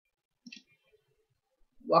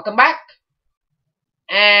Welcome back.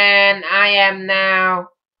 And I am now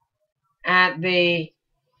at the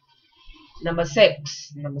number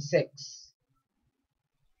 6.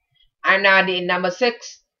 I'm now at the number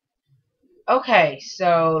 6. Okay,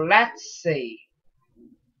 so let's see.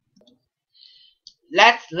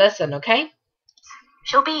 Let's listen, okay?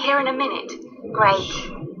 She'll be here in a minute. Great.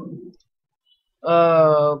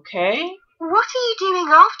 Okay. What are you doing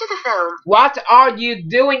after the film? What are you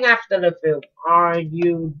doing after the film? Are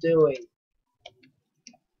you doing?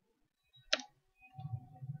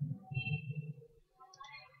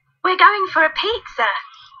 We're going for a pizza.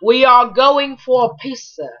 We are going for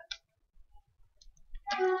pizza.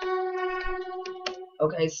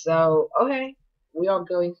 Okay, so, okay. We are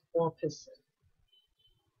going for pizza.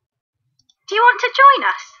 Do you want to join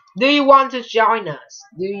us? Do you want to join us?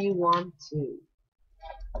 Do you want to?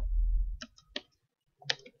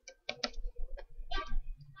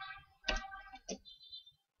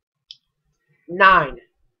 Nine.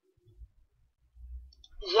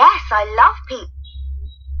 Yes, I love pizza.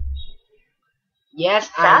 Yes,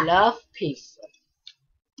 I love pizza.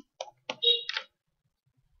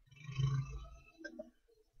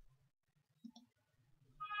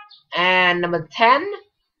 And number 10.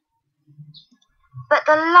 But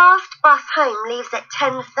the last bus home leaves at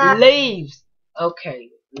 10:30. Leaves. Okay.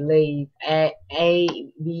 Leave.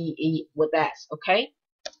 A-B-E with S. Okay.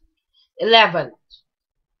 11.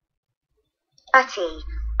 30.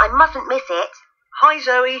 I mustn't miss it. Hi,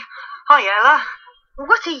 Zoe. Hi, Ella.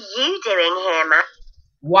 What are you doing here, Matt?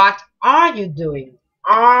 What are you doing?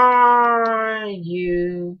 Are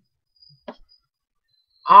you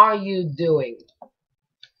doing?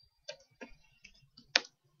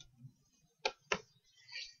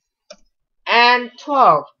 And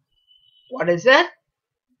 12. What is it?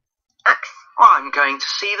 I'm going to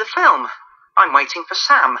see the film. I'm waiting for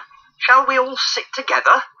Sam. Shall we all sit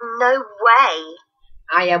together? No way.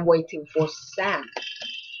 I am waiting for Sam.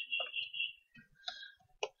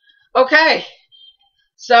 Okay.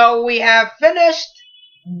 So we have finished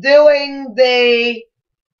doing the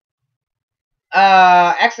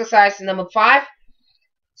exercise number 5.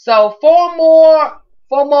 So four more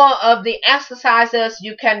of the exercises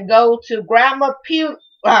you can go to Grammar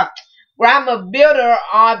Builder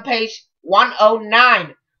on page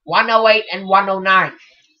 109, 108, and 109.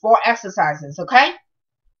 4 exercises, okay?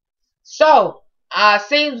 So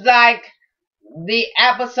seems like the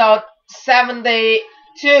episode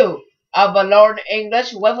 72 of Learn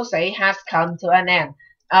English with Phú Sĩ has come to an end.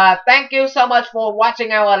 Thank you so much for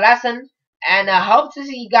watching our lesson, and I hope to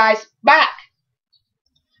see you guys back.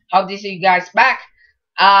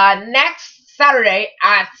 Next Saturday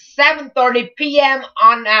at 7:30 p.m.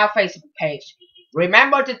 on our Facebook page.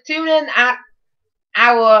 Remember to tune in at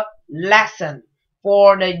our lesson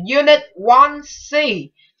for the Unit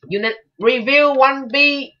 1C, Unit Review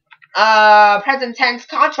 1B, Present Tense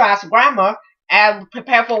Contrast Grammar, and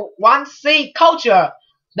prepare for 1C Culture,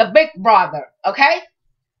 the Big Brother. Okay.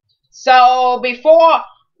 So before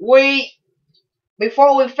we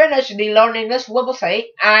finish the Learn English with Phú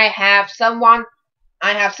Sĩ, I have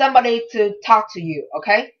somebody to talk to you.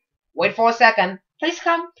 Okay. Wait for a second. Please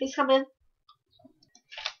come in.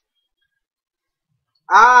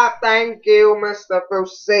 Thank you, Mr. Phú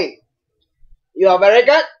Sĩ. You are very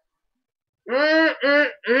good.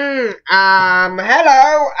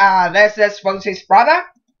 Hello. This is Phú Sĩ brother,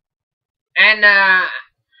 and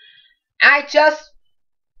I just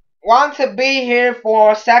want to be here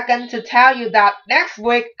for a second to tell you that next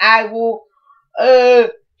week I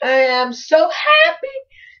am so happy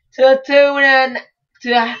to tune in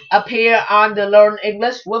to appear on the Learn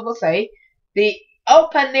English with Phú Sĩ, the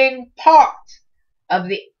opening part of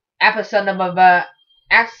the episode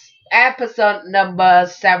number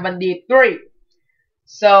 73.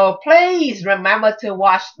 So please remember to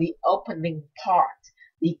watch the opening part,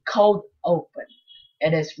 the cold open.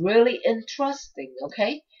 It is really interesting,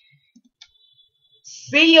 okay?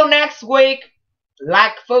 See you next week.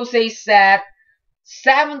 Like Phú Sĩ said,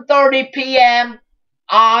 7:30 p.m.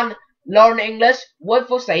 on Learn English with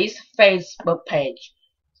Phú Sĩ Facebook page.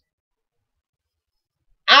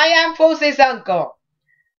 I am Phú Sĩ uncle.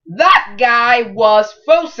 That guy was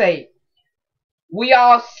Phú Sĩ. We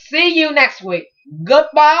all see you next week.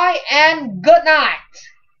 Goodbye and good night.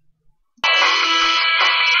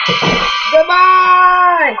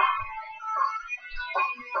 Goodbye.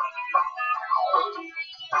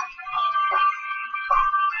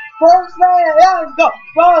 Phú Sĩ uncle.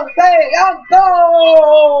 Phú Sĩ uncle.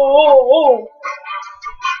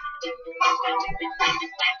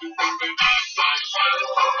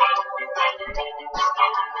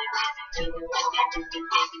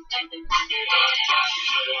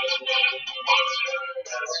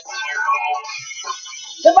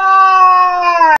 Goodbye.